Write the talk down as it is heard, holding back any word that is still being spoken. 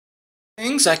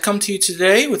I come to you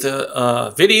today with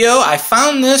a video. I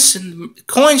found this in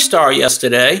Coinstar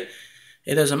yesterday.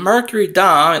 It is a Mercury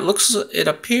Dime. It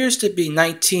appears to be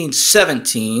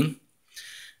 1917.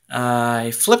 I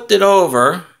flipped it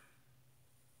over,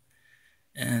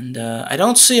 and I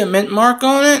don't see a mint mark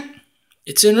on it.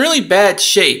 It's in really bad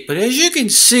shape, but as you can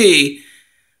see,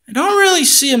 I don't really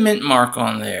see a mint mark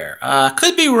on there.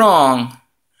 Could be wrong.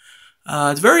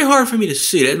 It's very hard for me to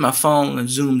see it. My phone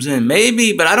zooms in,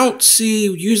 maybe, but I don't see,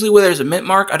 usually where there's a mint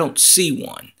mark, I don't see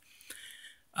one.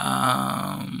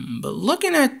 But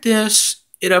looking at this,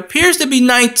 it appears to be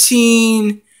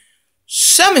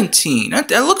 1917. That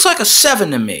looks like a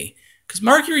 7 to me, because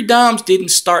Mercury Dimes didn't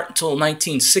start until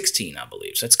 1916, I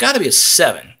believe. So it's got to be a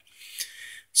 7.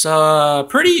 So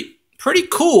pretty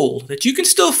cool that you can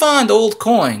still find old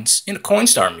coins in a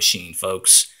Coinstar machine,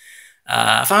 folks.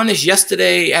 I found this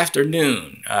yesterday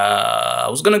afternoon. I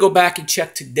was going to go back and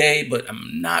check today, but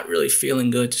I'm not really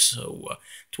feeling good, so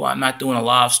that's why I'm not doing a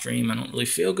live stream. I don't really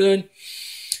feel good.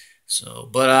 So,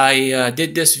 but I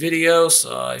did this video,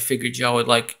 so I figured y'all would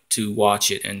like to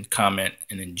watch it and comment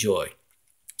and enjoy.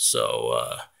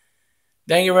 So,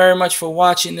 thank you very much for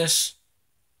watching this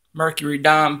Mercury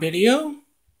Dime video.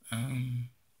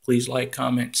 Please like,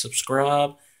 comment,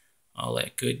 subscribe, all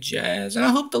that good jazz. And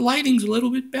I hope the lighting's a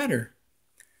little bit better,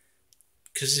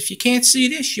 because if you can't see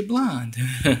this, you're blind.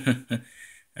 All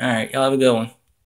right, y'all have a good one.